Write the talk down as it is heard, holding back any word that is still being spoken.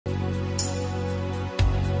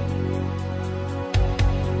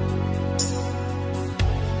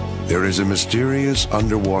There is a mysterious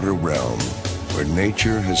underwater realm where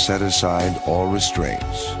nature has set aside all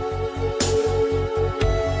restraints.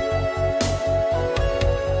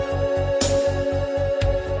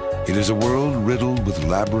 It is a world riddled with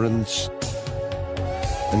labyrinths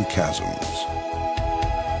and chasms.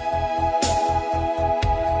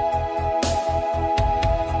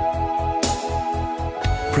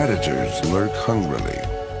 Predators lurk hungrily,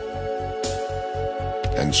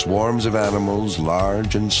 and swarms of animals,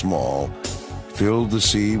 large and small, fill the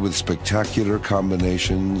sea with spectacular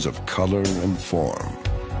combinations of color and form.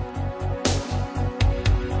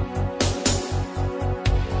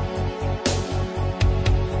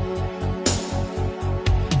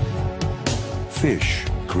 Fish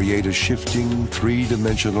create a shifting,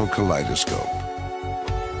 three-dimensional kaleidoscope,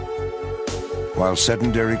 while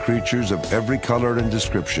sedentary creatures of every color and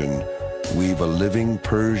description weave a living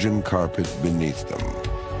Persian carpet beneath them.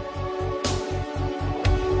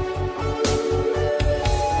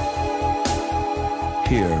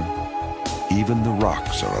 Here, even the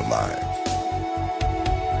rocks are alive.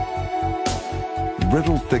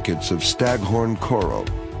 Brittle thickets of staghorn coral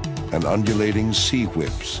and undulating sea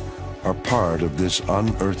whips are part of this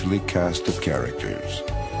unearthly cast of characters.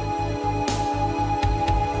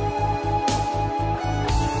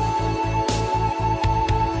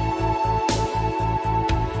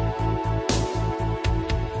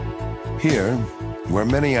 Here, where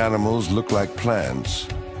many animals look like plants,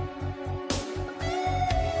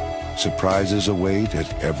 surprises await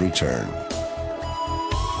at every turn.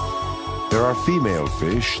 There are female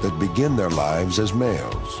fish that begin their lives as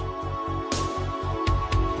males,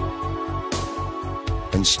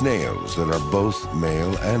 and snails that are both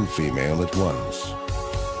male and female at once.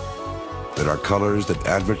 There are colors that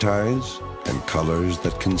advertise and colors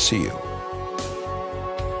that conceal.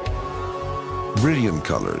 Brilliant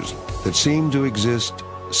colors that seem to exist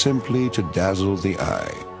simply to dazzle the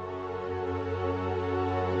eye.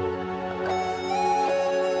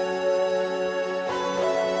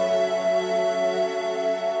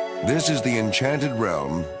 This is the enchanted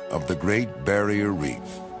realm of the Great Barrier Reef,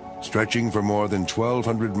 stretching for more than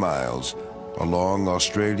 1,200 miles along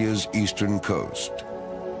Australia's eastern coast.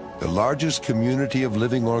 The largest community of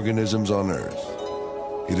living organisms on Earth.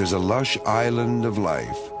 It is a lush island of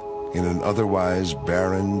life in an otherwise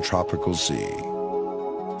barren tropical sea.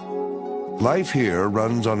 Life here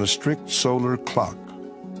runs on a strict solar clock.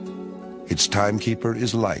 Its timekeeper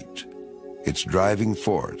is light, its driving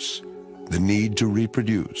force, the need to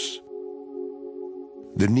reproduce,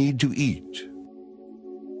 the need to eat,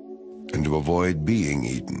 and to avoid being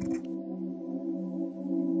eaten.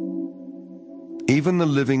 Even the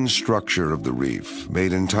living structure of the reef,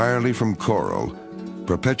 made entirely from coral,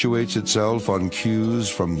 perpetuates itself on cues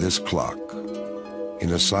from this clock,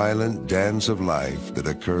 in a silent dance of life that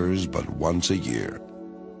occurs but once a year.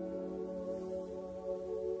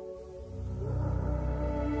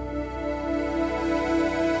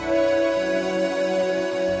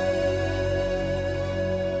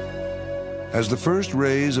 As the first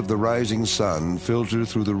rays of the rising sun filter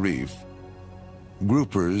through the reef,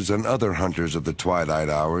 groupers and other hunters of the twilight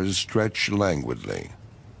hours stretch languidly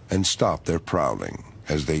and stop their prowling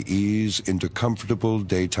as they ease into comfortable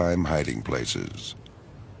daytime hiding places.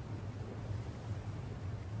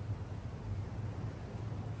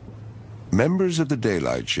 Members of the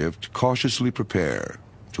daylight shift cautiously prepare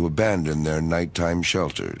to abandon their nighttime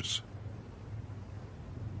shelters.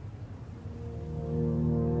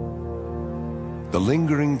 The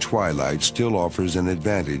lingering twilight still offers an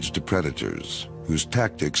advantage to predators, whose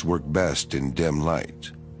tactics work best in dim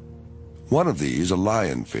light. One of these, a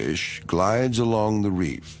lionfish, glides along the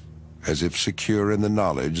reef, as if secure in the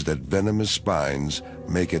knowledge that venomous spines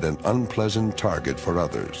make it an unpleasant target for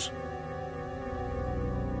others.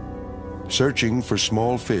 Searching for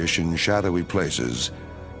small fish in shadowy places,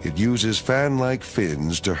 it uses fan-like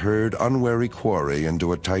fins to herd unwary quarry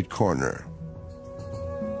into a tight corner.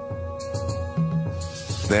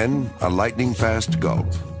 Then, a lightning-fast gulp,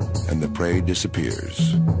 and the prey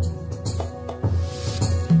disappears.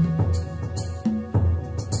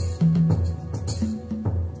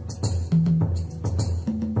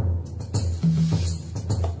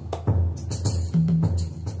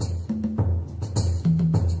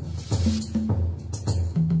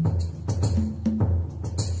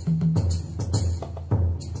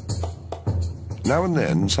 Now and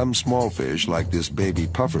then, some small fish, like this baby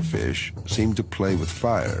pufferfish, seem to play with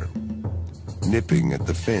fire, nipping at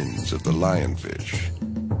the fins of the lionfish.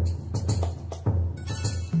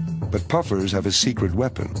 But puffers have a secret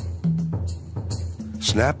weapon.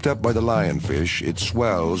 Snapped up by the lionfish, it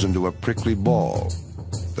swells into a prickly ball.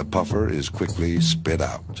 The puffer is quickly spit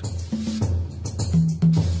out.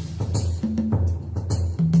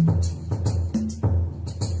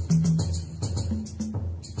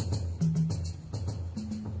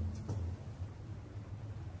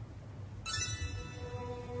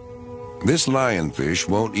 This lionfish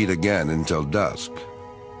won't eat again until dusk.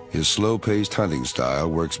 His slow-paced hunting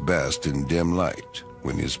style works best in dim light,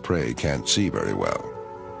 when his prey can't see very well.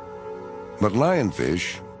 But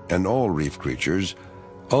lionfish, and all reef creatures,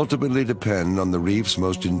 ultimately depend on the reef's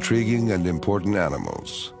most intriguing and important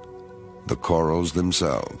animals, the corals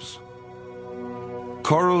themselves.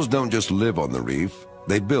 Corals don't just live on the reef,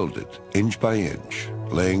 they build it, inch by inch,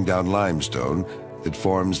 laying down limestone that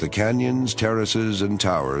forms the canyons, terraces, and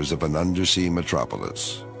towers of an undersea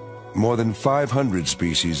metropolis. More than 500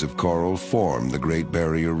 species of coral form the Great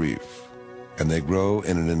Barrier Reef, and they grow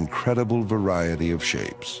in an incredible variety of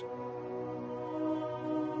shapes.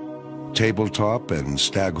 Tabletop and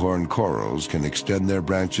staghorn corals can extend their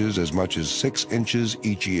branches as much as 6 inches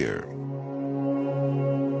each year.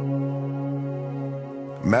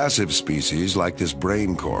 Massive species like this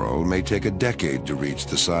brain coral may take a decade to reach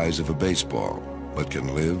the size of a baseball, but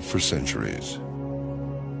can live for centuries.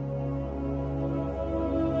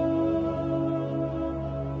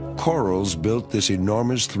 Corals built this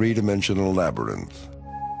enormous three-dimensional labyrinth.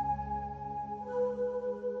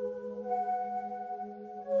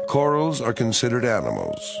 Corals are considered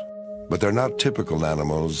animals, but they're not typical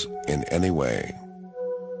animals in any way.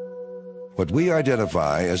 What we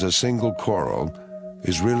identify as a single coral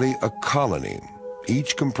is really a colony,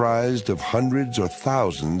 each comprised of hundreds or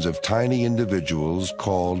thousands of tiny individuals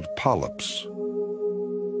called polyps.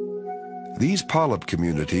 These polyp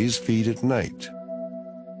communities feed at night.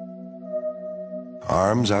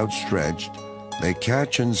 Arms outstretched, they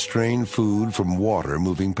catch and strain food from water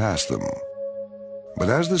moving past them. But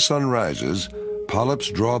as the sun rises, polyps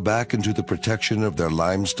draw back into the protection of their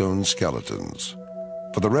limestone skeletons.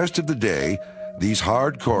 For the rest of the day, these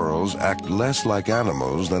hard corals act less like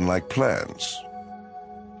animals than like plants,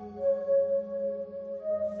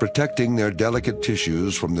 protecting their delicate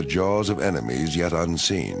tissues from the jaws of enemies yet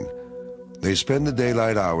unseen. They spend the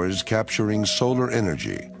daylight hours capturing solar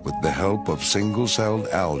energy with the help of single-celled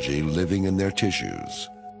algae living in their tissues.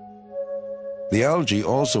 The algae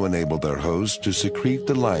also enable their hosts to secrete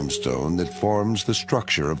the limestone that forms the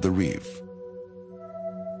structure of the reef.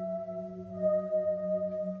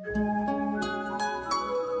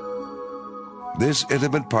 This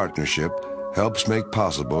intimate partnership helps make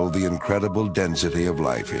possible the incredible density of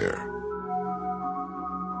life here.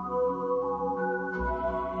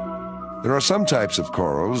 There are some types of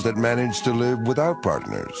corals that manage to live without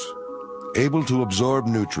partners. Able to absorb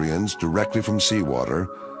nutrients directly from seawater,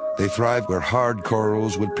 they thrive where hard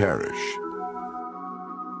corals would perish.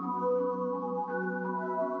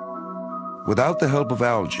 Without the help of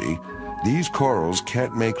algae, these corals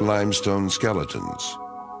can't make limestone skeletons,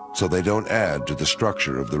 so they don't add to the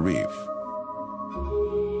structure of the reef.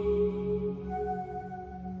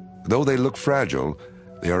 Though they look fragile,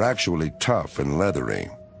 they are actually tough and leathery.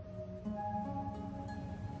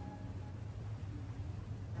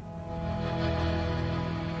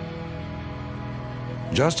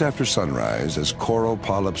 Just after sunrise, as coral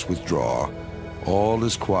polyps withdraw, all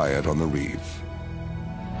is quiet on the reef.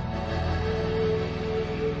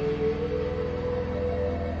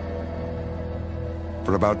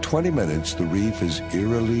 For about 20 minutes, the reef is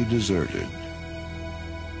eerily deserted.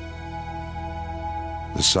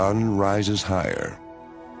 The sun rises higher.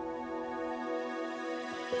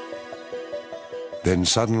 Then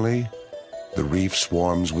suddenly, the reef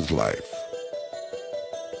swarms with life.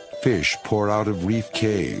 Fish pour out of reef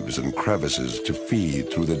caves and crevices to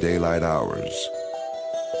feed through the daylight hours.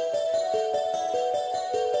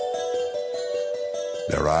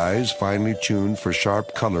 Their eyes, finely tuned for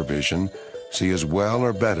sharp color vision, see as well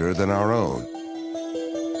or better than our own.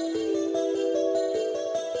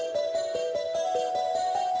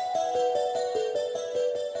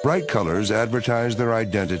 Bright colors advertise their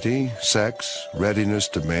identity, sex, readiness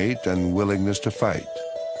to mate, and willingness to fight.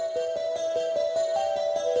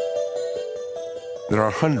 There are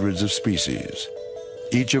hundreds of species,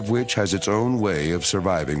 each of which has its own way of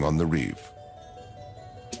surviving on the reef.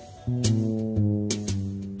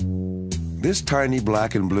 This tiny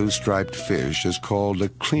black and blue striped fish is called a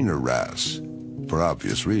cleaner wrasse, for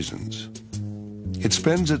obvious reasons. It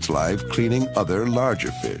spends its life cleaning other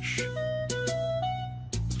larger fish,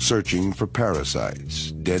 searching for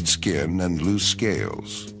parasites, dead skin, and loose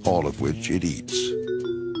scales, all of which it eats.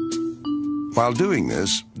 While doing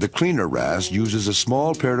this, the cleaner wrasse uses a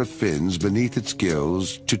small pair of fins beneath its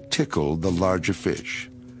gills to tickle the larger fish.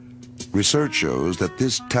 Research shows that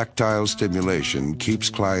this tactile stimulation keeps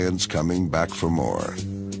clients coming back for more.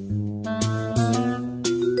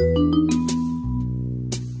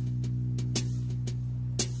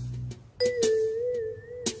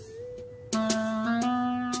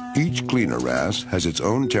 Each cleaner wrasse has its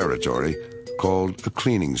own territory called a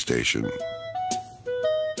cleaning station.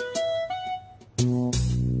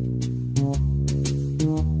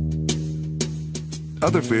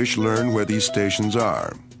 Other fish learn where these stations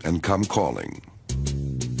are and come calling,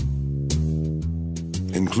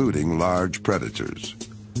 including large predators.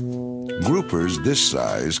 Groupers this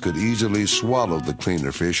size could easily swallow the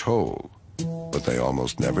cleaner fish whole, but they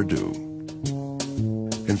almost never do.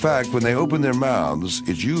 In fact, when they open their mouths,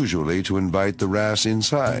 it's usually to invite the wrasse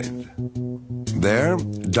inside. There,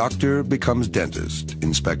 doctor becomes dentist,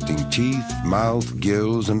 inspecting teeth, mouth,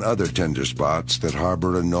 gills, and other tender spots that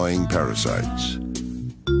harbor annoying parasites.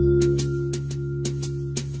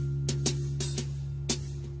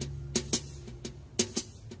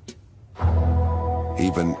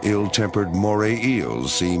 Even ill-tempered moray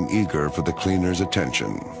eels seem eager for the cleaner's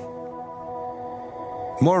attention.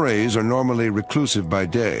 Morays are normally reclusive by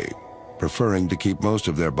day, preferring to keep most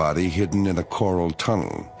of their body hidden in a coral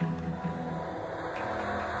tunnel.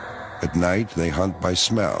 At night, they hunt by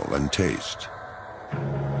smell and taste.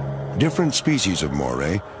 Different species of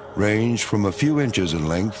moray range from a few inches in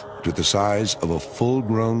length to the size of a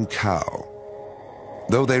full-grown cow.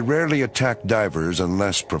 Though they rarely attack divers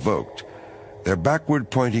unless provoked, their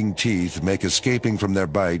backward-pointing teeth make escaping from their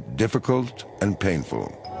bite difficult and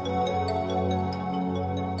painful.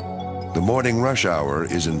 The morning rush hour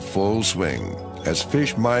is in full swing as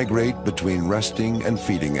fish migrate between resting and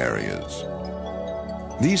feeding areas.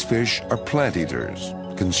 These fish are plant eaters,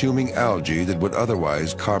 consuming algae that would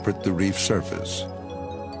otherwise carpet the reef surface.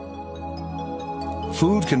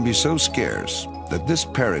 Food can be so scarce that this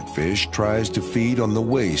parrotfish tries to feed on the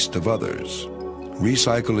waste of others,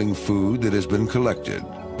 recycling food that has been collected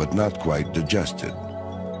but not quite digested.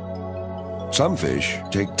 Some fish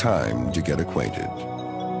take time to get acquainted.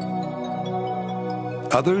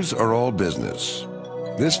 Others are all business.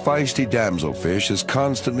 This feisty damselfish is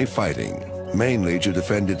constantly fighting, mainly to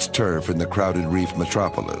defend its turf in the crowded reef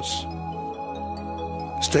metropolis.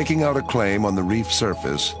 Staking out a claim on the reef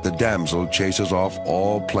surface, the damsel chases off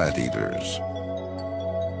all plant eaters.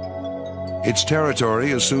 Its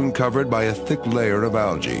territory is soon covered by a thick layer of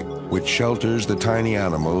algae, which shelters the tiny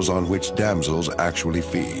animals on which damsels actually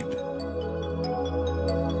feed.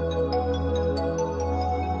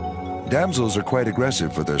 Damsels are quite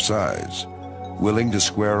aggressive for their size, willing to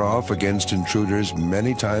square off against intruders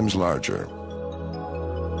many times larger.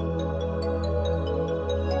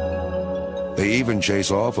 They even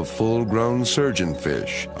chase off a full-grown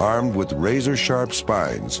surgeonfish armed with razor-sharp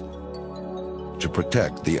spines to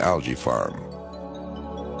protect the algae farm.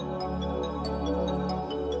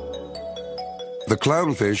 The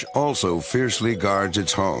clownfish also fiercely guards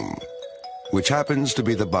its home, which happens to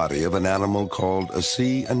be the body of an animal called a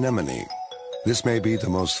sea anemone. This may be the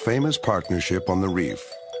most famous partnership on the reef.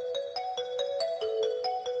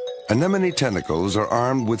 Anemone tentacles are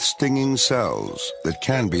armed with stinging cells that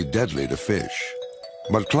can be deadly to fish.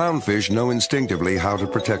 But clownfish know instinctively how to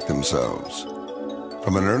protect themselves.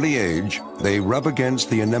 From an early age, they rub against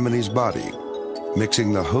the anemone's body,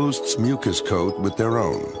 mixing the host's mucus coat with their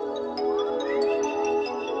own.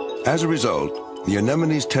 As a result, the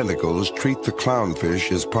anemone's tentacles treat the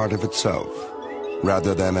clownfish as part of itself,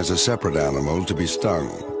 rather than as a separate animal to be stung.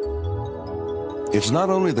 It's not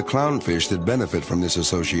only the clownfish that benefit from this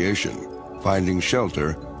association, finding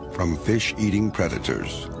shelter from fish-eating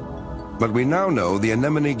predators. But we now know the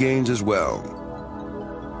anemone gains as well.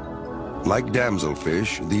 Like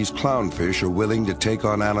damselfish, these clownfish are willing to take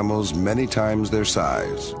on animals many times their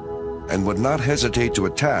size, and would not hesitate to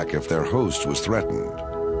attack if their host was threatened.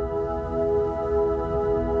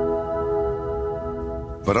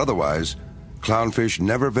 But otherwise, clownfish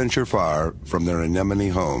never venture far from their anemone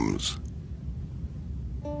homes.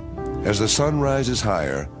 As the sun rises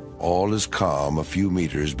higher, all is calm a few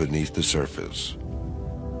meters beneath the surface.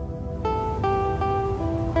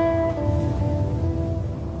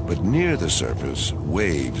 But near the surface,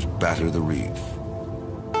 waves batter the reef.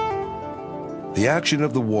 The action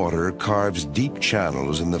of the water carves deep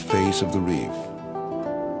channels in the face of the reef.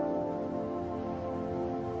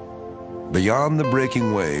 Beyond the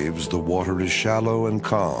breaking waves, the water is shallow and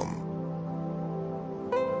calm.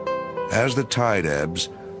 As the tide ebbs,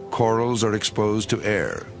 corals are exposed to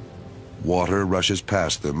air. Water rushes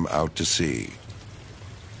past them out to sea.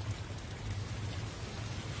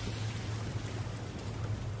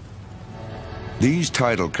 These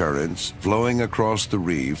tidal currents flowing across the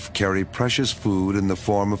reef carry precious food in the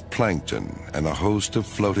form of plankton and a host of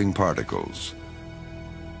floating particles.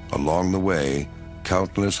 Along the way,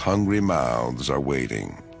 countless hungry mouths are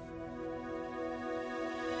waiting.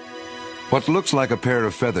 What looks like a pair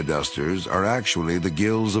of feather dusters are actually the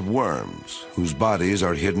gills of worms, whose bodies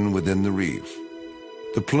are hidden within the reef.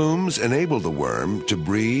 The plumes enable the worm to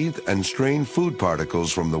breathe and strain food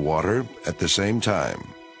particles from the water at the same time.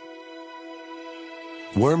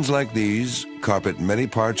 Worms like these carpet many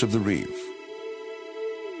parts of the reef.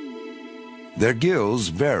 Their gills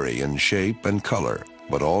vary in shape and color,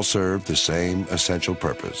 but all serve the same essential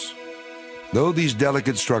purpose. Though these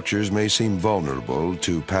delicate structures may seem vulnerable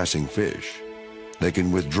to passing fish, they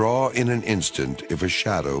can withdraw in an instant if a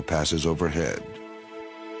shadow passes overhead.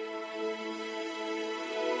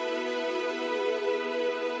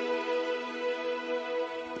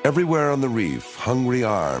 Everywhere on the reef, hungry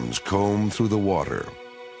arms comb through the water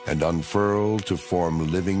and unfurl to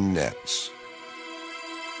form living nets.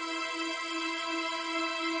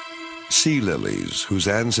 Sea lilies, whose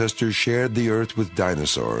ancestors shared the earth with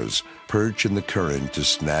dinosaurs, perch in the current to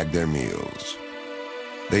snag their meals.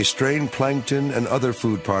 They strain plankton and other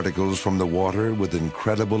food particles from the water with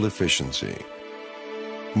incredible efficiency.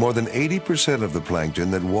 More than 80% of the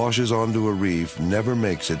plankton that washes onto a reef never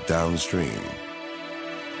makes it downstream.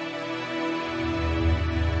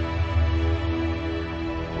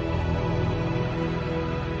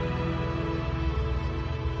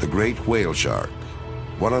 The great whale shark,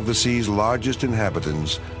 one of the sea's largest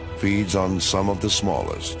inhabitants, feeds on some of the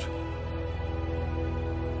smallest.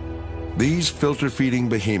 These filter-feeding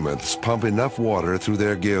behemoths pump enough water through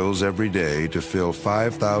their gills every day to fill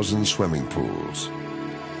 5,000 swimming pools.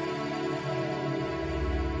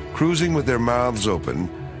 Cruising with their mouths open,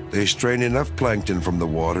 they strain enough plankton from the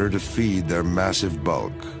water to feed their massive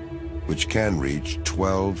bulk, which can reach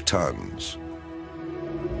 12 tons.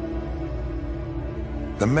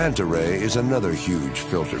 The manta ray is another huge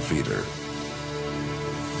filter feeder.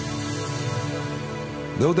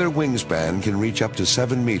 Though their wingspan can reach up to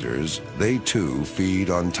 7 meters, they too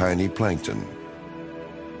feed on tiny plankton.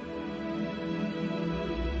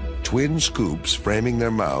 Twin scoops framing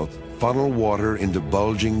their mouth funnel water into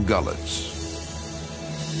bulging gullets.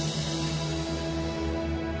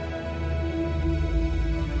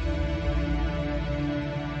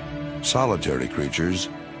 Solitary creatures,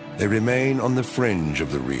 they remain on the fringe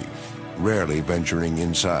of the reef, rarely venturing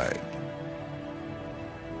inside.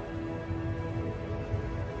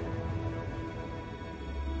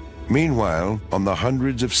 Meanwhile, on the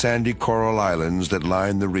hundreds of sandy coral islands that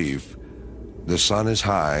line the reef, the sun is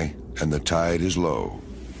high and the tide is low.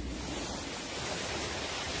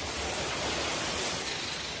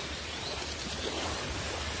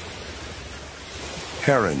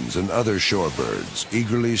 Herons and other shorebirds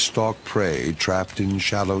eagerly stalk prey trapped in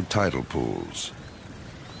shallow tidal pools.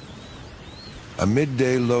 A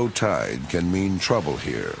midday low tide can mean trouble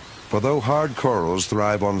here, for though hard corals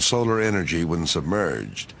thrive on solar energy when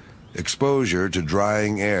submerged, exposure to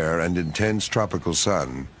drying air and intense tropical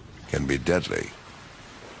sun can be deadly.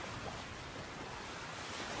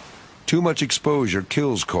 Too much exposure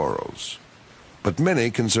kills corals, but many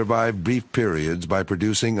can survive brief periods by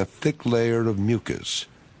producing a thick layer of mucus,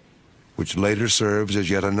 which later serves as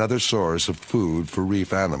yet another source of food for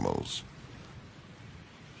reef animals.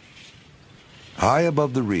 High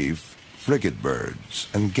above the reef, frigate birds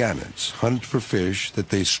and gannets hunt for fish that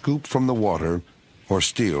they scoop from the water or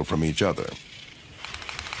steal from each other.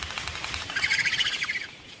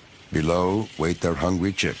 Below wait their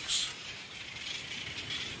hungry chicks.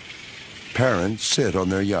 Parents sit on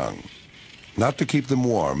their young, not to keep them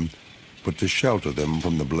warm, but to shelter them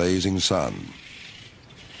from the blazing sun.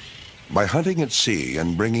 By hunting at sea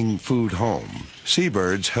and bringing food home,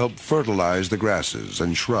 seabirds help fertilize the grasses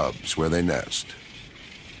and shrubs where they nest.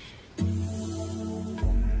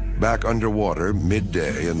 Back underwater,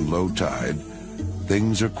 midday and low tide,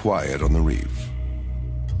 things are quiet on the reef.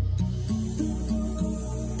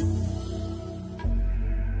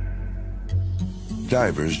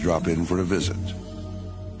 Divers drop in for a visit.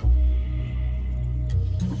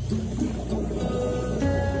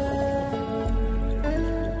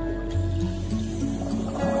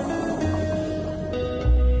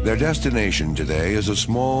 Their destination today is a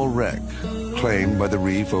small wreck, claimed by the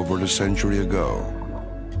reef over a century ago.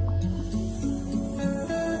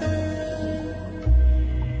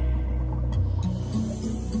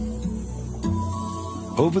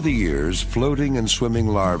 Over the years, floating and swimming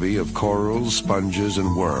larvae of corals, sponges,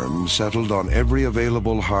 and worms settled on every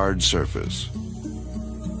available hard surface.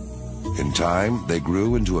 In time, they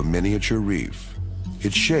grew into a miniature reef.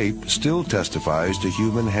 Its shape still testifies to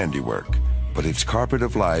human handiwork, but its carpet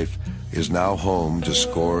of life is now home to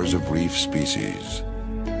scores of reef species.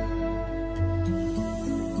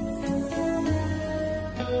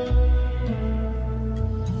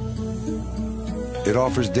 It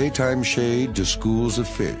offers daytime shade to schools of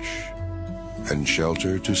fish and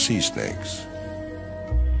shelter to sea snakes.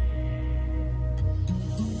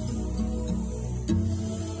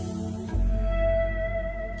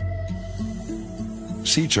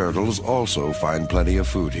 Sea turtles also find plenty of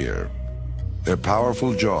food here. Their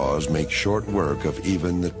powerful jaws make short work of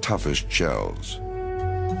even the toughest shells.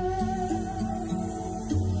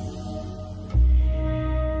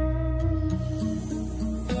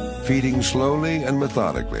 Feeding slowly and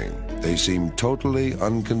methodically, they seem totally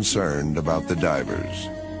unconcerned about the divers.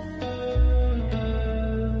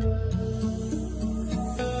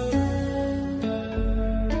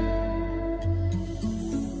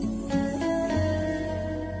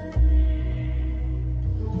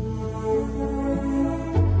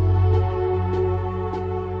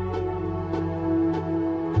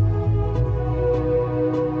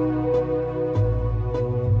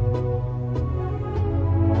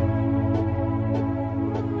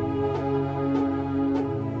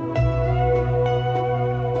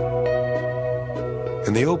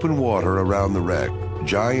 In the open water around the wreck,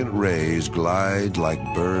 giant rays glide like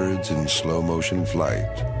birds in slow-motion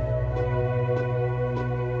flight.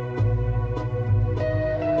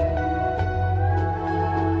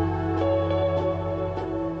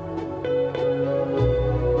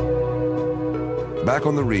 Back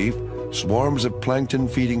on the reef, swarms of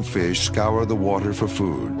plankton-feeding fish scour the water for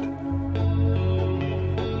food.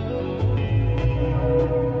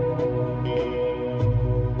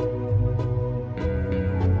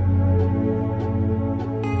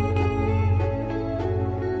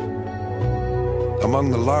 Among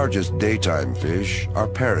the largest daytime fish are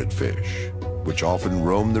parrotfish, which often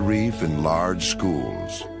roam the reef in large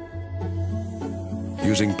schools.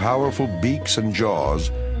 Using powerful beaks and jaws,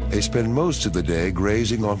 they spend most of the day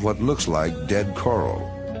grazing on what looks like dead coral.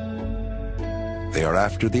 They are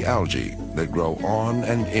after the algae that grow on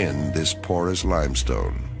and in this porous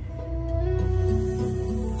limestone.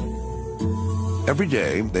 Every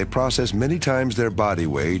day, they process many times their body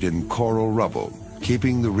weight in coral rubble,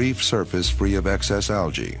 keeping the reef surface free of excess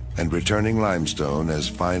algae and returning limestone as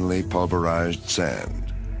finely pulverized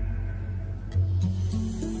sand.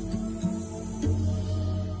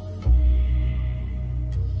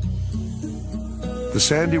 The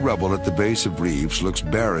sandy rubble at the base of reefs looks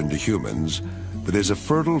barren to humans, but is a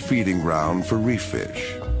fertile feeding ground for reef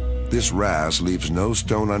fish. This wrasse leaves no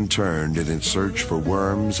stone unturned in its search for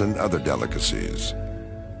worms and other delicacies.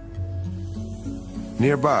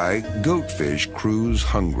 Nearby, goatfish cruise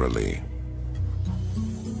hungrily.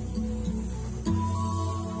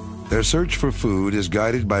 Their search for food is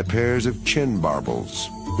guided by pairs of chin barbels,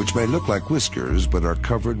 which may look like whiskers but are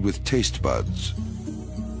covered with taste buds.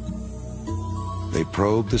 They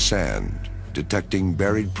probe the sand, detecting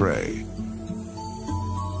buried prey.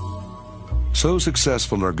 So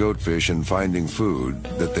successful are goatfish in finding food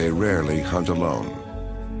that they rarely hunt alone.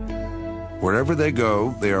 Wherever they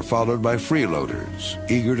go, they are followed by freeloaders,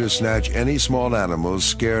 eager to snatch any small animals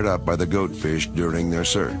scared up by the goatfish during their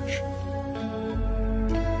search.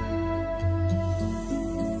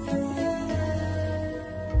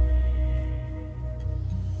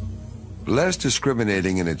 Less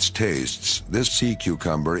discriminating in its tastes, this sea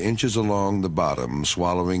cucumber inches along the bottom,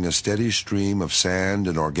 swallowing a steady stream of sand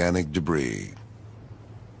and organic debris.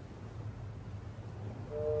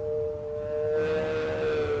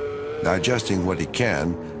 Digesting what he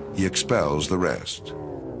can, he expels the rest.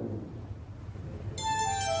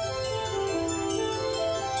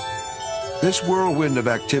 This whirlwind of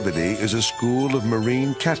activity is a school of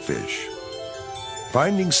marine catfish.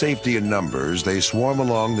 Finding safety in numbers, they swarm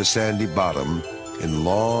along the sandy bottom in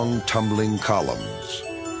long, tumbling columns.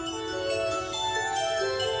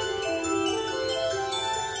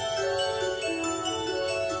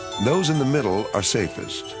 Those in the middle are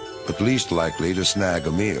safest, but least likely to snag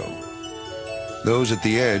a meal. Those at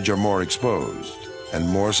the edge are more exposed and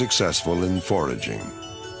more successful in foraging.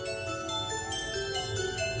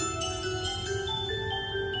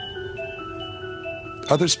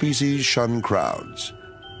 Other species shun crowds.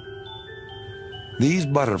 These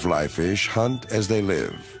butterfly fish hunt as they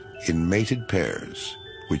live, in mated pairs,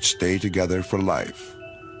 which stay together for life.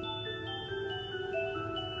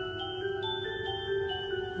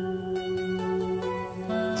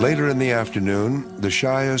 Later in the afternoon, the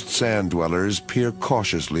shyest sand dwellers peer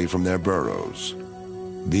cautiously from their burrows.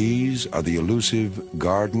 These are the elusive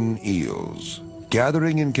garden eels.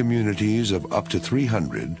 Gathering in communities of up to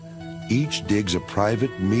 300, each digs a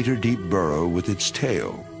private meter-deep burrow with its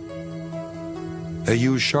tail. They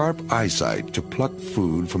use sharp eyesight to pluck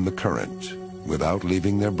food from the current without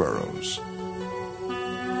leaving their burrows.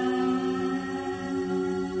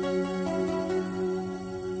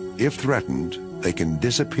 If threatened, they can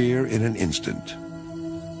disappear in an instant.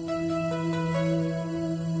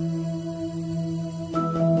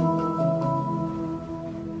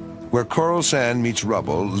 Where coral sand meets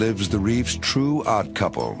rubble lives the reef's true odd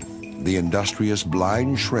couple, the industrious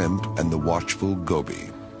blind shrimp and the watchful goby.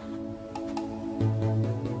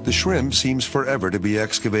 The shrimp seems forever to be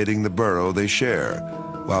excavating the burrow they share,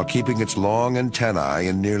 while keeping its long antennae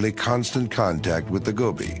in nearly constant contact with the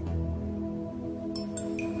goby.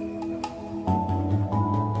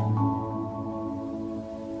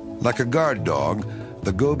 Like a guard dog,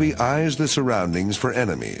 the goby eyes the surroundings for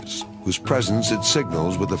enemies, whose presence it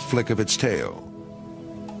signals with a flick of its tail.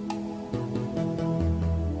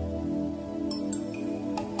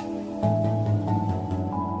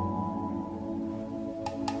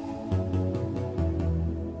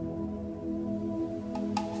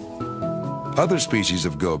 Other species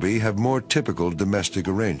of goby have more typical domestic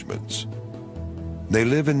arrangements. They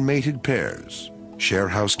live in mated pairs, share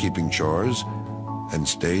housekeeping chores, and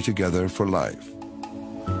stay together for life.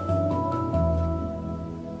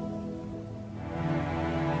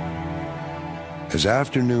 As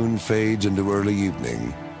afternoon fades into early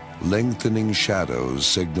evening, lengthening shadows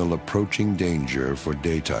signal approaching danger for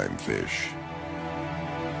daytime fish.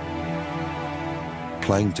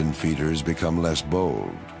 Plankton feeders become less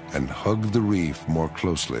bold and hug the reef more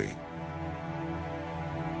closely.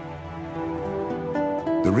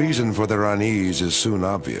 The reason for their unease is soon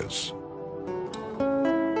obvious,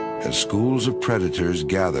 as schools of predators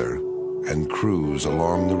gather and cruise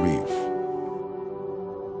along the reef.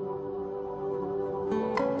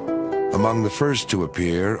 Among the first to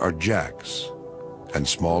appear are jacks and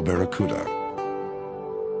small barracuda.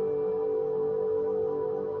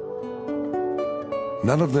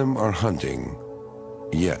 None of them are hunting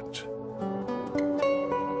yet.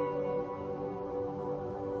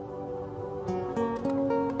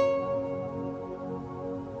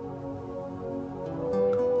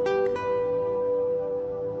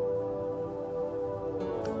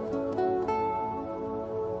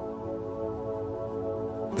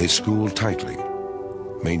 They school tightly,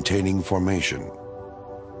 maintaining formation.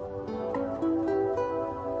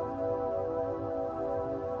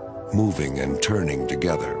 Moving and turning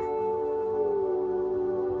together.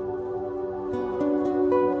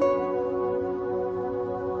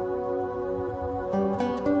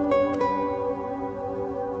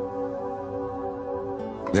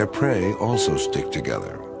 Their prey also stick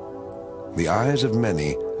together. The eyes of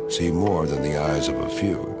many see more than the eyes of a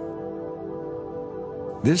few.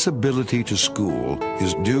 This ability to school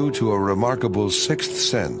is due to a remarkable sixth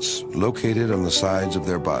sense located on the sides of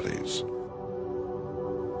their bodies.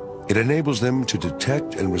 It enables them to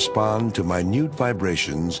detect and respond to minute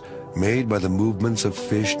vibrations made by the movements of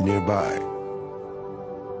fish nearby.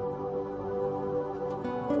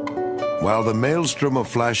 While the maelstrom of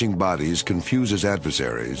flashing bodies confuses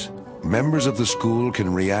adversaries, members of the school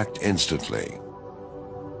can react instantly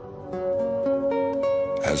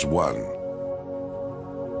as one.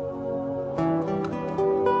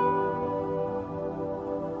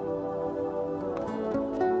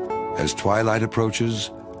 As twilight approaches,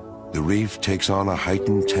 the reef takes on a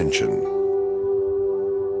heightened tension.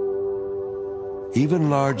 Even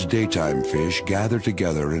large daytime fish gather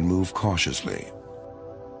together and move cautiously.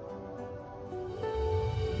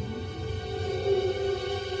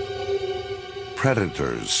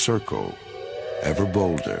 Predators circle, ever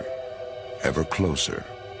bolder, ever closer.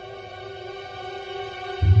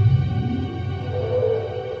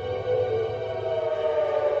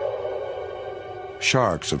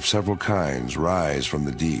 Sharks of several kinds rise from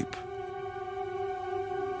the deep.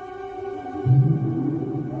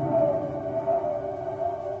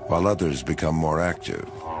 While others become more active.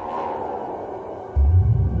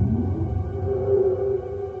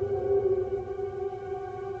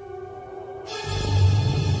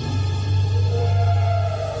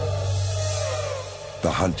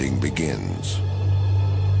 The hunting begins.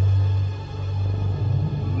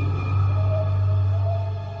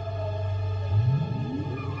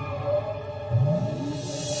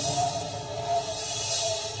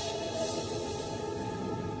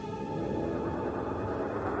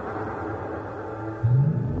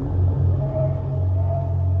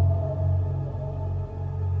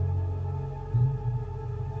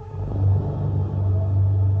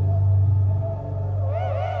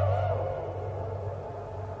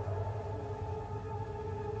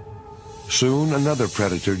 Soon another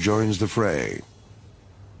predator joins the fray.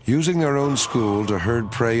 Using their own school to herd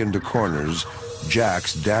prey into corners,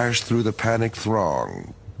 jacks dash through the panicked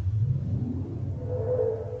throng.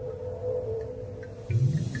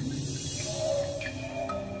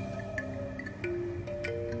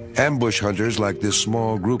 Ambush hunters like this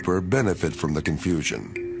small grouper benefit from the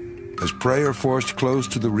confusion. As prey are forced close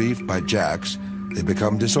to the reef by jacks, they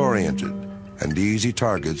become disoriented and easy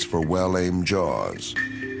targets for well-aimed jaws.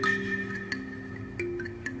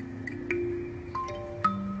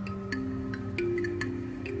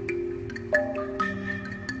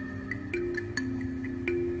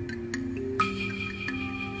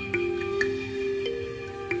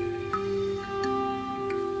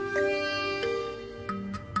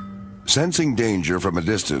 Sensing danger from a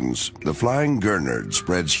distance, the flying gurnard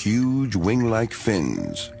spreads huge wing-like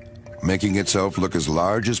fins, making itself look as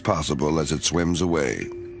large as possible as it swims away.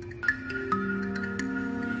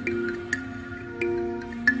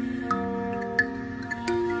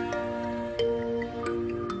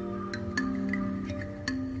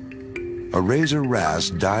 A razor wrasse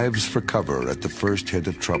dives for cover at the first hint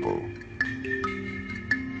of trouble.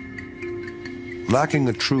 Lacking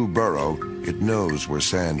a true burrow, it knows where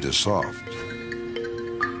sand is soft.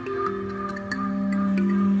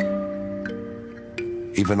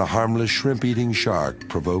 Even a harmless shrimp-eating shark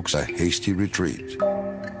provokes a hasty retreat.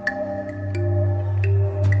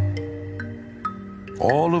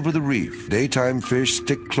 All over the reef, daytime fish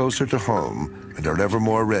stick closer to home and are ever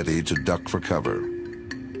more ready to duck for cover.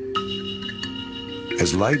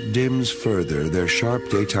 As light dims further, their sharp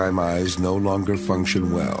daytime eyes no longer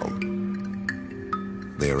function well.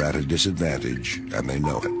 They are at a disadvantage, and they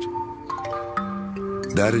know it.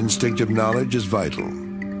 That instinctive knowledge is vital.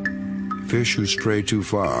 Fish who stray too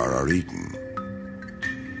far are eaten.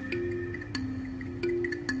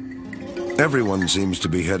 Everyone seems to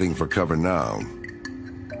be heading for cover now.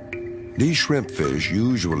 These shrimp fish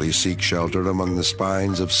usually seek shelter among the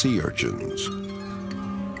spines of sea urchins.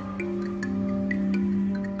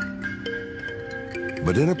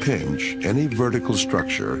 But in a pinch, any vertical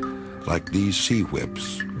structure, like these sea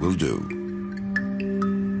whips, will do.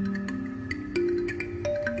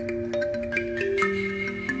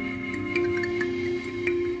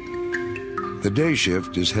 The day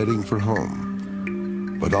shift is heading for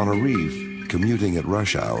home, but on a reef, commuting at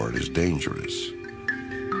rush hour is dangerous.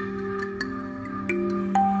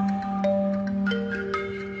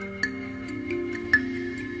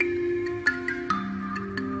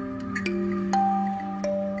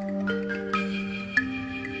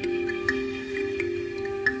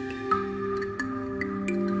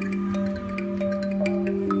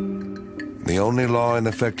 The only law in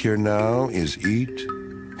effect here now is eat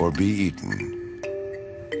or be eaten,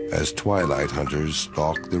 as twilight hunters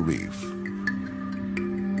stalk the reef.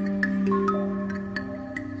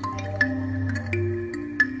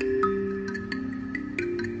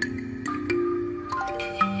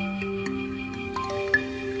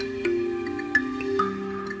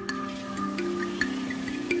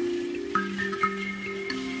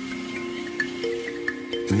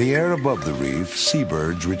 In the air above the reef,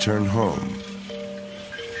 seabirds return home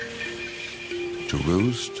to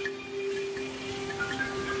roost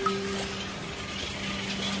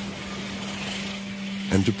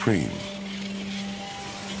and to preen.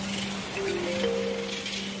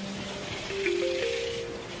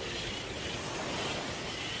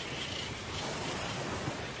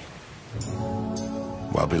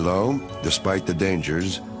 While below, despite the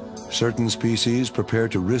dangers, certain species prepare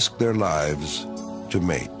to risk their lives to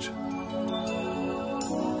mate.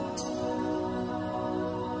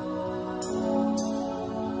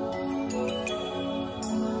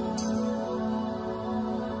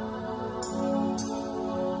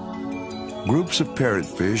 Groups of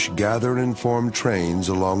parrotfish gather and form trains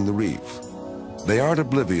along the reef. They aren't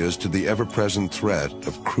oblivious to the ever-present threat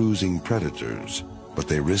of cruising predators, but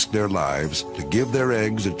they risk their lives to give their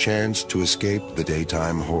eggs a chance to escape the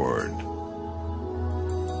daytime horde.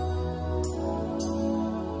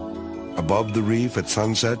 Above the reef at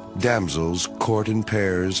sunset, damsels court in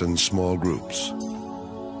pairs and small groups,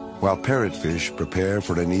 while parrotfish prepare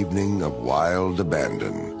for an evening of wild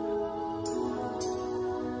abandon.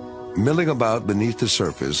 Milling about beneath the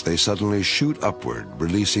surface, they suddenly shoot upward,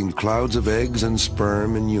 releasing clouds of eggs and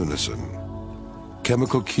sperm in unison.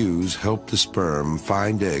 Chemical cues help the sperm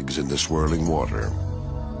find eggs in the swirling water.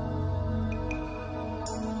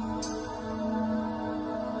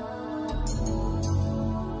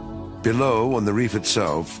 Below, on the reef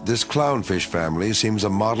itself, this clownfish family seems a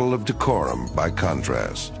model of decorum by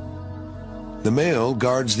contrast. The male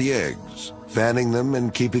guards the eggs, fanning them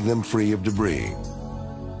and keeping them free of debris.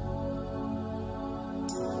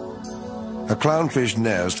 A clownfish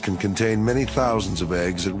nest can contain many thousands of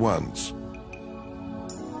eggs at once,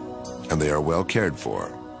 and they are well cared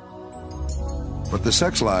for. But the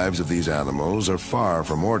sex lives of these animals are far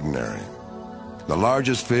from ordinary. The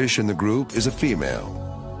largest fish in the group is a female,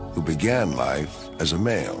 who began life as a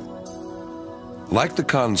male. Like the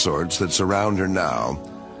consorts that surround her now,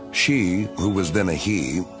 she, who was then a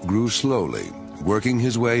he, grew slowly, working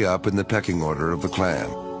his way up in the pecking order of the clan.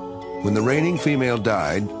 When the reigning female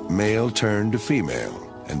died, male turned to female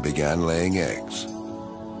and began laying eggs.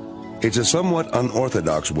 It's a somewhat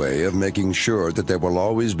unorthodox way of making sure that there will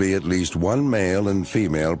always be at least one male and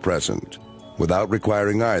female present, without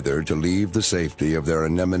requiring either to leave the safety of their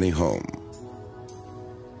anemone home.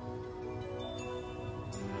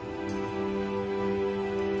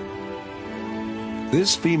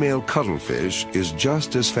 This female cuttlefish is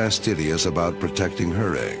just as fastidious about protecting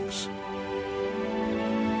her eggs.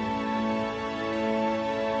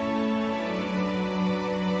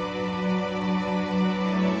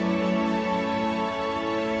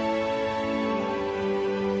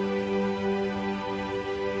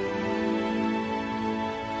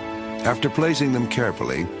 After placing them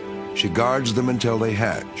carefully, she guards them until they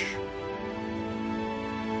hatch.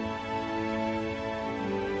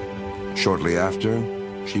 Shortly after,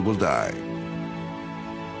 she will die.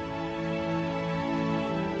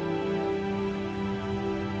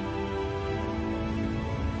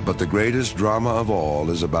 But the greatest drama of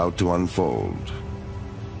all is about to unfold.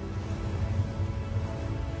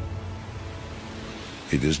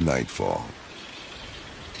 It is nightfall.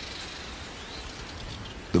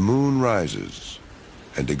 The moon rises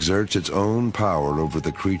and exerts its own power over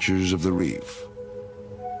the creatures of the reef.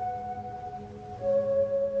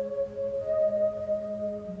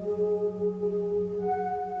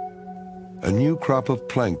 A new crop of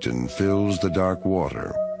plankton fills the dark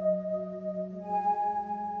water,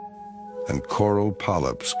 and coral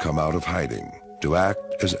polyps come out of hiding to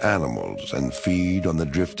act as animals and feed on the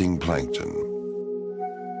drifting plankton.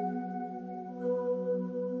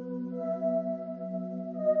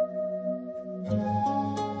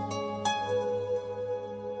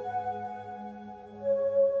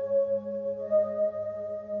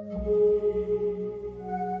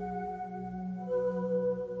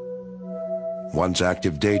 Once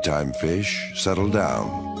active daytime fish settle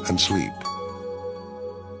down and sleep.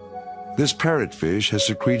 This parrotfish has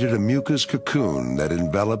secreted a mucus cocoon that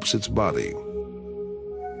envelops its body.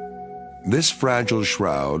 This fragile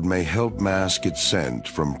shroud may help mask its scent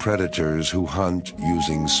from predators who hunt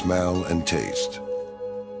using smell and taste.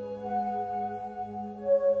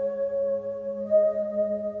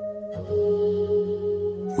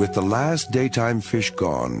 With the last daytime fish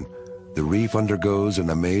gone, the reef undergoes an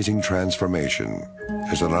amazing transformation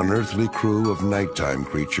as an unearthly crew of nighttime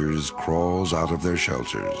creatures crawls out of their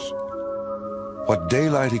shelters. What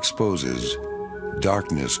daylight exposes,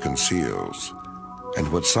 darkness conceals,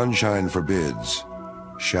 and what sunshine forbids,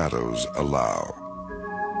 shadows allow.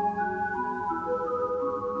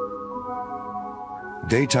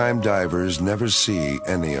 Daytime divers never see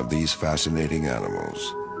any of these fascinating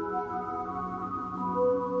animals.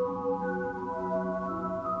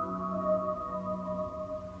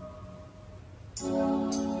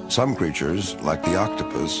 Some creatures, like the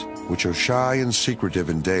octopus, which are shy and secretive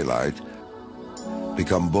in daylight,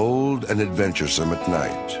 become bold and adventuresome at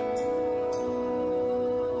night.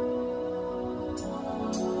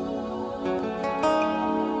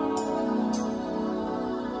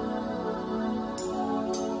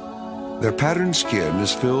 Their patterned skin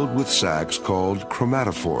is filled with sacs called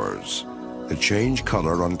chromatophores that change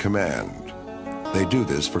color on command. They do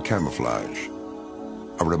this for camouflage.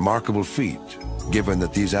 A remarkable feat, given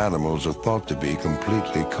that these animals are thought to be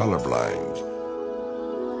completely colorblind.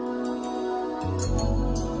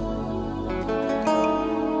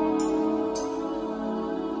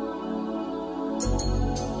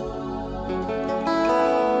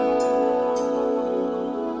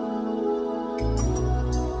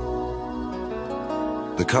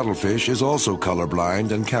 The cuttlefish is also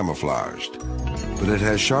colorblind and camouflaged, but it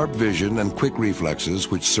has sharp vision and quick reflexes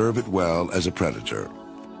which serve it well as a predator.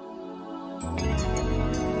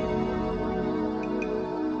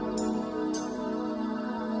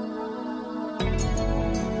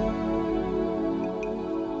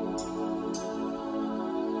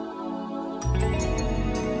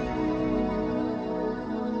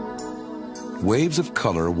 Waves of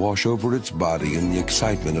color wash over its body in the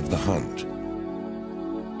excitement of the hunt.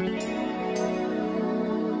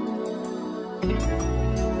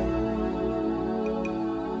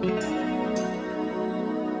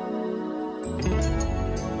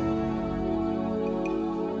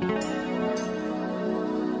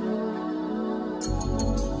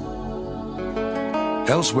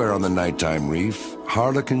 Elsewhere on the nighttime reef,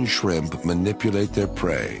 harlequin shrimp manipulate their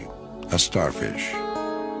prey, a starfish.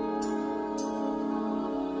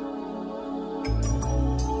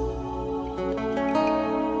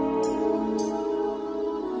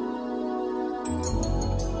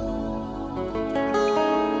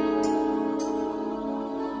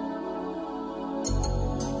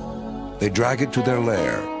 They drag it to their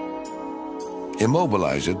lair,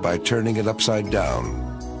 immobilize it by turning it upside down,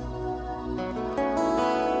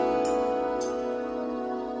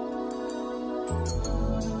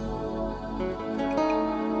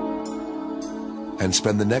 and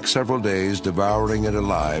spend the next several days devouring it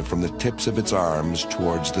alive from the tips of its arms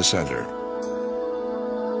towards the center.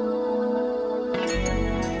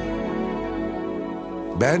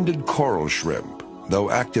 Banded coral shrimp,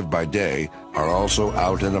 though active by day, are also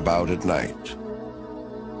out and about at night.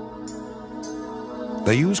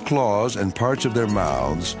 They use claws and parts of their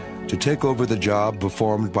mouths to take over the job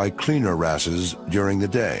performed by cleaner wrasses during the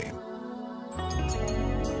day.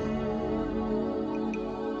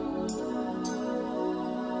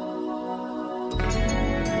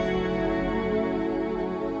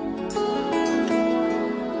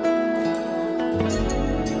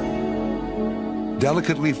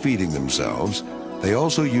 Delicately feeding themselves, they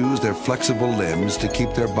also use their flexible limbs to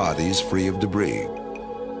keep their bodies free of debris.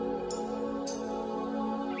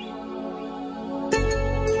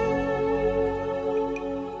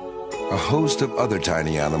 A host of other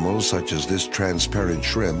tiny animals, such as this transparent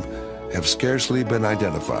shrimp, have scarcely been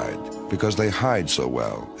identified because they hide so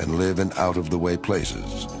well and live in out-of-the-way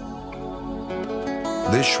places.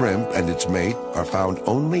 This shrimp and its mate are found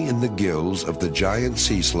only in the gills of the giant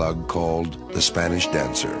sea slug called the Spanish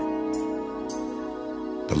dancer.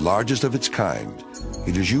 The largest of its kind,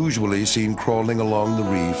 it is usually seen crawling along the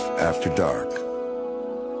reef after dark.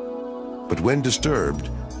 But when disturbed,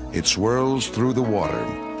 it swirls through the water,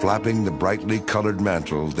 flapping the brightly colored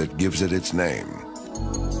mantle that gives it its name.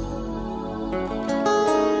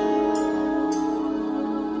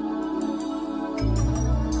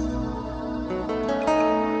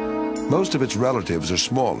 Most of its relatives are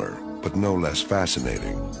smaller, but no less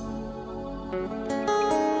fascinating.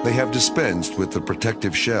 They have dispensed with the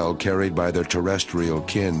protective shell carried by their terrestrial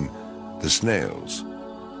kin, the snails.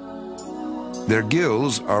 Their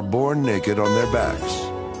gills are born naked on their backs,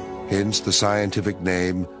 hence the scientific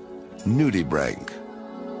name nudibranch.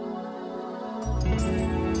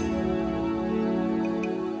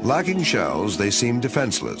 Lacking shells, they seem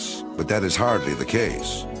defenseless, but that is hardly the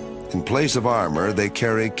case. In place of armor, they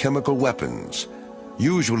carry chemical weapons,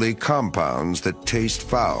 usually compounds that taste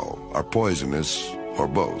foul, are poisonous, or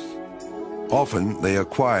both. Often, they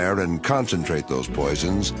acquire and concentrate those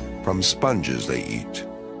poisons from sponges they eat.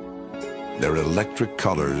 Their electric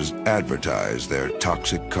colors advertise their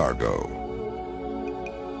toxic cargo.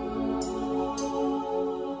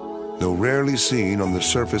 Though rarely seen on the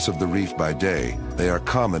surface of the reef by day, they are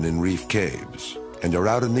common in reef caves and are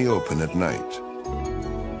out in the open at night.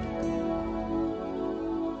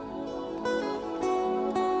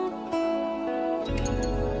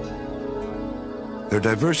 Their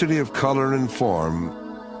diversity of color and form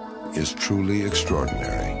is truly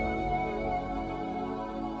extraordinary.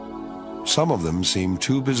 Some of them seem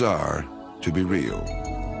too bizarre to be real.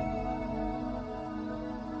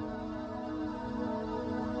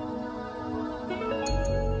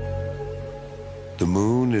 The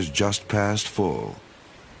moon is just past full,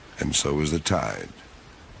 and so is the tide.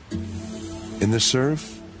 In the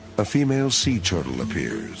surf, a female sea turtle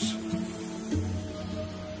appears.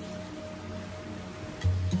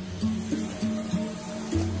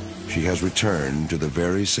 She has returned to the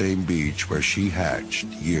very same beach where she hatched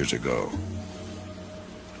years ago.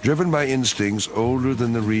 Driven by instincts older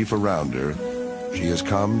than the reef around her, she has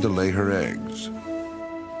come to lay her eggs,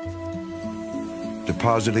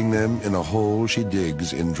 depositing them in a hole she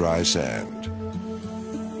digs in dry sand.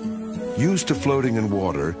 Used to floating in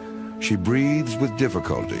water, she breathes with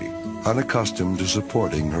difficulty, unaccustomed to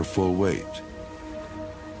supporting her full weight.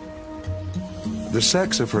 The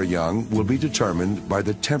sex of her young will be determined by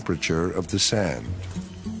the temperature of the sand.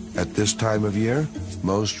 At this time of year,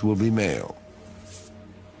 most will be male.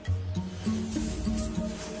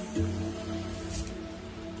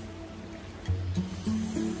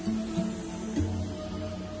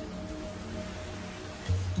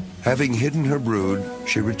 Having hidden her brood,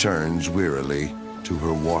 she returns wearily to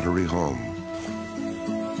her watery home.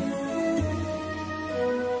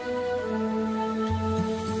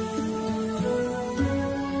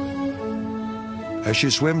 As she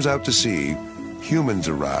swims out to sea, humans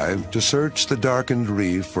arrive to search the darkened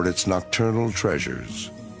reef for its nocturnal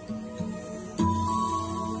treasures.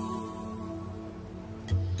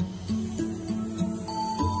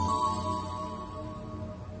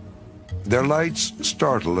 Their lights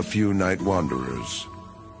startle a few night wanderers.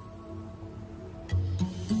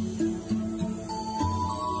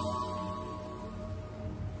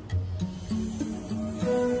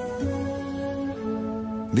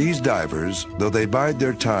 These divers, though they bide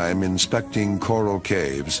their time inspecting coral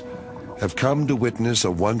caves, have come to witness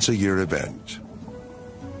a once-a-year event.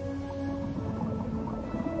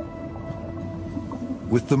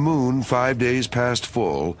 With the moon 5 days past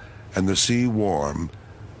full and the sea warm,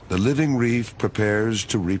 the living reef prepares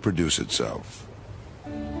to reproduce itself.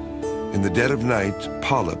 In the dead of night,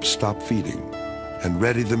 polyps stop feeding and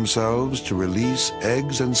ready themselves to release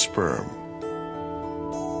eggs and sperm.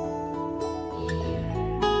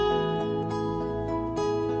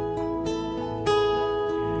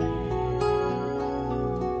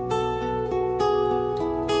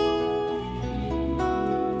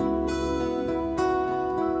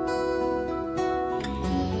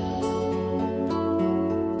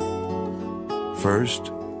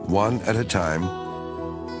 First, one at a time,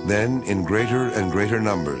 then in greater and greater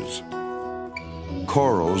numbers.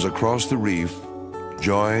 Corals across the reef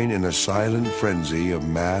join in a silent frenzy of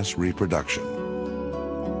mass reproduction.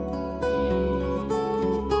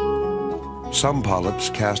 Some polyps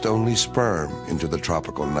cast only sperm into the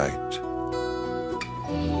tropical night.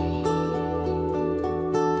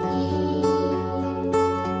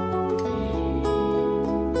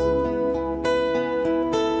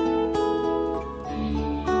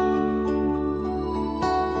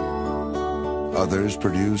 Others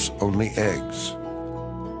produce only eggs.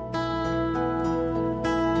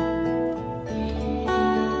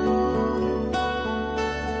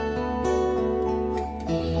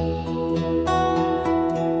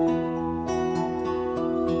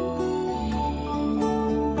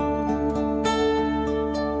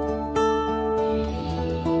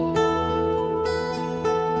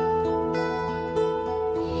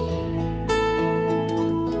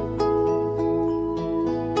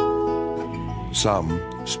 Some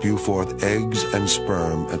spew forth eggs and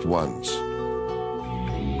sperm at once.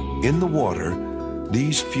 In the water,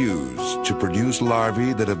 these fuse to produce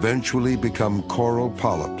larvae that eventually become coral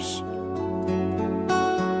polyps.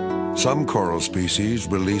 Some coral species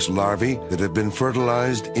release larvae that have been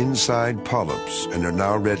fertilized inside polyps and are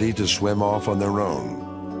now ready to swim off on their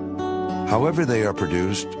own. However they are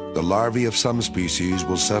produced, the larvae of some species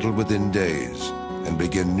will settle within days and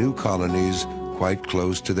begin new colonies quite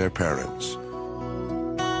close to their parents.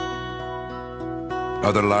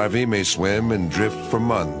 Other larvae may swim and drift for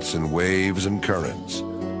months in waves and currents,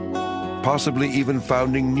 possibly even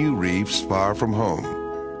founding new reefs far from home.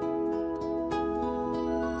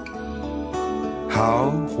 How,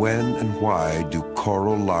 when, and why do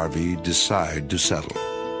coral larvae decide to settle?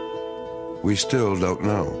 We still don't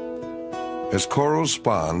know. As corals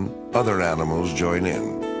spawn, other animals join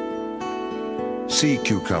in. Sea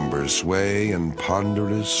cucumbers sway in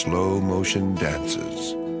ponderous, slow-motion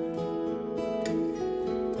dances,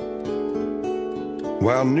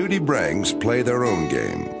 while nudibranchs play their own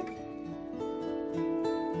game.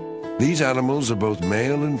 These animals are both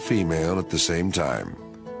male and female at the same time,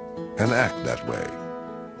 and act that way.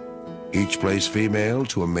 Each plays female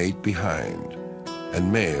to a mate behind,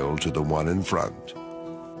 and male to the one in front.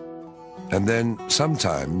 And then,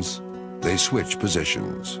 sometimes, they switch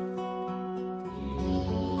positions.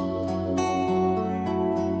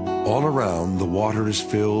 All around, the water is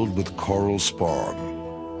filled with coral spawn.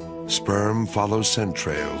 Sperm follows scent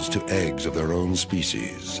trails to eggs of their own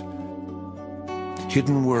species.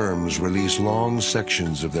 Hidden worms release long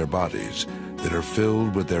sections of their bodies that are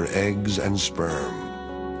filled with their eggs and sperm.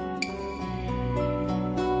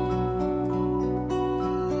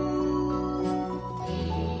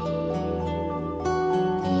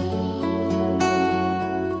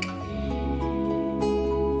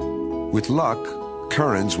 With luck,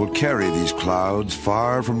 currents will carry these clouds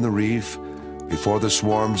far from the reef before the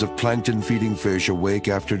swarms of plankton-feeding fish awake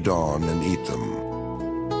after dawn and eat them.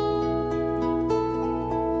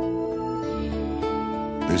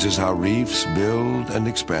 This is how reefs build and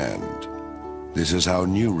expand. This is how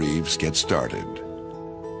new reefs get started.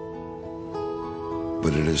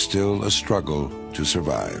 But it is still a struggle to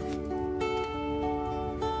survive.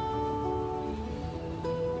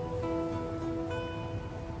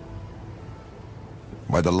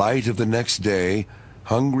 By the light of the next day,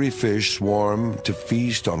 hungry fish swarm to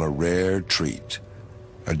feast on a rare treat,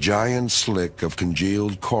 a giant slick of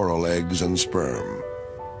congealed coral eggs and sperm.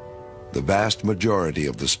 The vast majority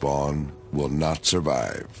of the spawn will not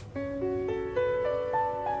survive.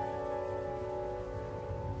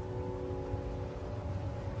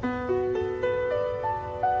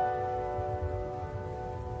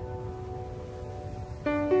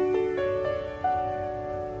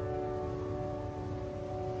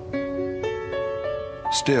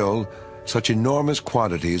 Still, such enormous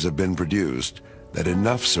quantities have been produced that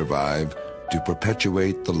enough survive to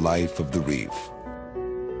perpetuate the life of the reef.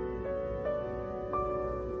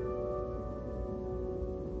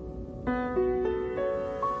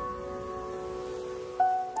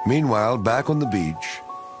 Meanwhile, back on the beach,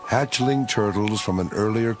 hatchling turtles from an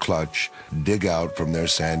earlier clutch dig out from their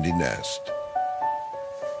sandy nest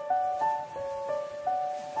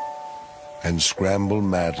and scramble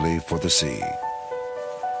madly for the sea.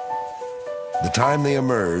 The time they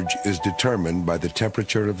emerge is determined by the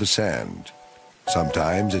temperature of the sand.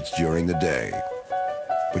 Sometimes it's during the day,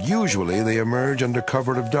 but usually they emerge under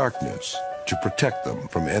cover of darkness to protect them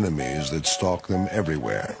from enemies that stalk them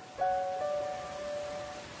everywhere.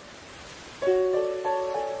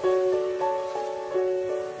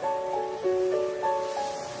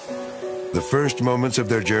 The first moments of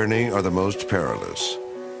their journey are the most perilous,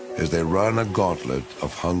 as they run a gauntlet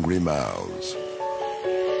of hungry mouths.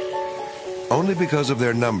 Only because of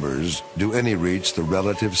their numbers do any reach the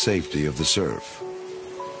relative safety of the surf.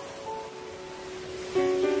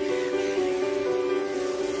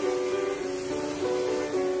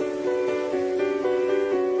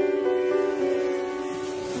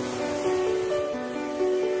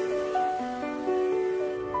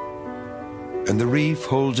 And the reef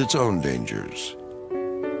holds its own dangers.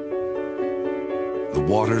 The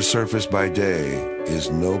water's surface by day is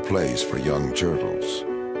no place for young turtles.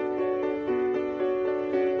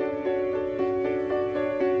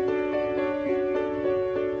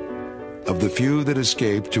 Of the few that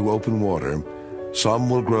escape to open water, some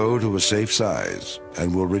will grow to a safe size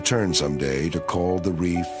and will return someday to call the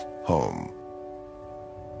reef home.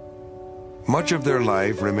 Much of their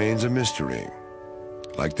life remains a mystery,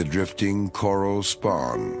 like the drifting coral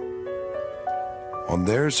spawn. On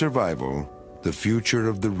their survival, the future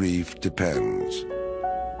of the reef depends,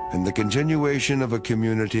 and the continuation of a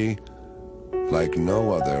community like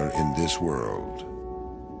no other in this world.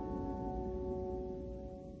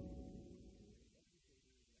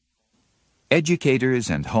 Educators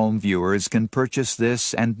and home viewers can purchase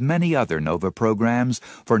this and many other NOVA programs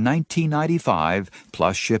for $19.95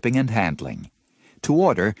 plus shipping and handling. To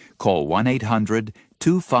order, call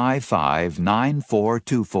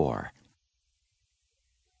 1-800-255-9424.